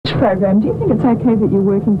program, do you think it's okay that you're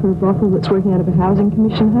working for a brothel that's working out of a housing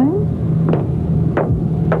commission home?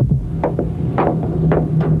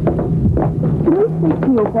 Can we speak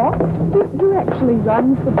to your boss? Who actually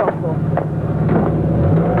runs the brothel?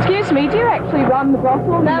 Excuse me, do you actually run the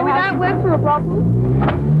brothel? No, we don't work for a brothel.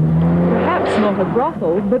 Perhaps not a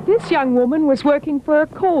brothel, but this young woman was working for a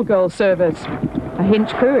call girl service. A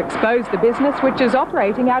Hinch crew exposed the business, which is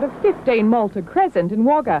operating out of 15 Malta Crescent in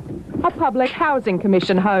Wagga, a public housing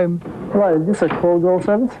commission home. Hello, is this a call girl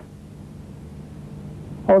service?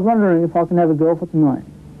 I was wondering if I can have a girl for tonight.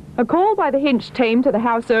 A call by the Hinch team to the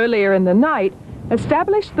house earlier in the night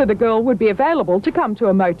established that a girl would be available to come to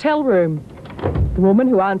a motel room. The woman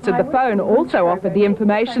who answered the phone also offered the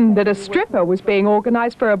information that a stripper was being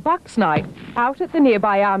organised for a bucks night out at the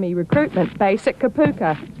nearby Army recruitment base at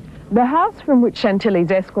Kapuka. The house from which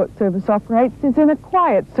Chantilly's escort service operates is in a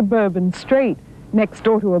quiet suburban street next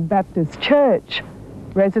door to a Baptist church.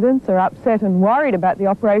 Residents are upset and worried about the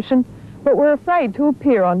operation, but were afraid to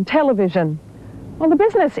appear on television. Well, the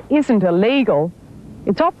business isn't illegal.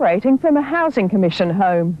 It's operating from a housing commission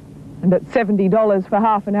home. And at $70 for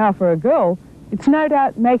half an hour for a girl, it's no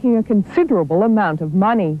doubt making a considerable amount of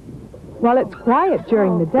money. While it's quiet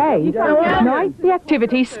during the day, at night the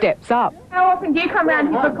activity steps up. How often do you come round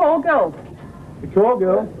here for call girls? The call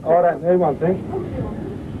girl? Oh, I don't need one thing.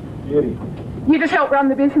 Beauty. You just help run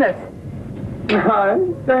the business?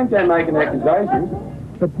 No, don't go making accusations.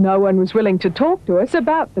 But no one was willing to talk to us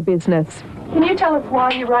about the business. Can you tell us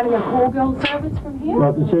why you're running a call girl service from here?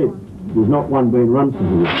 Like I said, there's not one being run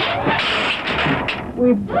from here. Have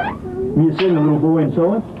you seen the little boy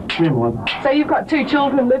inside? So you've got 2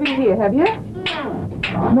 children living here, have you?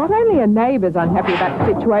 Not only are neighbours unhappy about the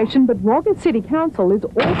situation, but Wagga City Council is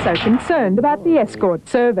also concerned about the escort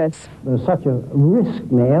service. There's such a risk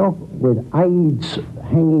now with AIDS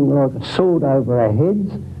hanging like a sword over our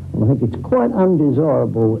heads. I think it's quite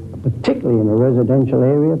undesirable, particularly in a residential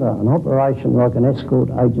area, that an operation like an escort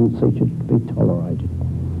agency should be tolerated.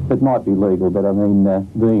 It might be legal, but I mean,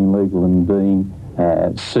 being legal and being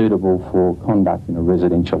suitable for conduct in a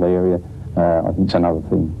residential area, I think it's another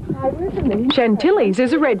thing. Chantilly's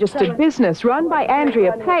is a registered business run by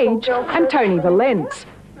Andrea Page and Tony Valence.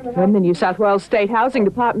 When the New South Wales State Housing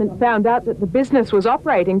Department found out that the business was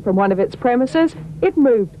operating from one of its premises, it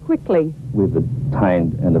moved quickly. We've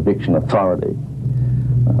obtained an eviction authority.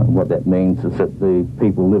 What that means is that the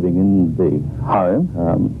people living in the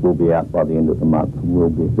home will be out by the end of the month and we'll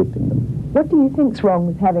be evicting them. What do you think's wrong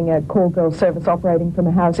with having a call girl service operating from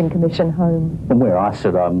a housing commission home? From where I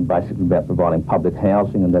sit, I'm basically about providing public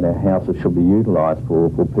housing and that our houses should be utilised for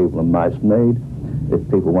people in most need. If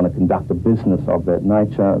people want to conduct a business of that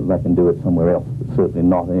nature, they can do it somewhere else, but certainly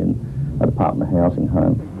not in a Department of Housing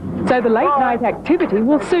home. So the late-night activity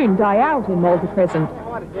will soon die out in Malta Crescent,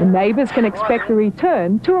 and neighbours can expect a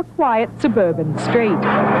return to a quiet suburban street.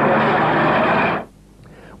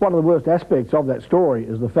 One of the worst aspects of that story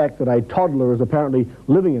is the fact that a toddler is apparently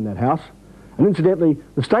living in that house, and incidentally,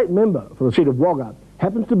 the state member for the seat of Wagga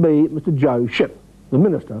happens to be Mr. Joe Shipp, the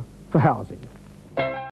Minister for Housing.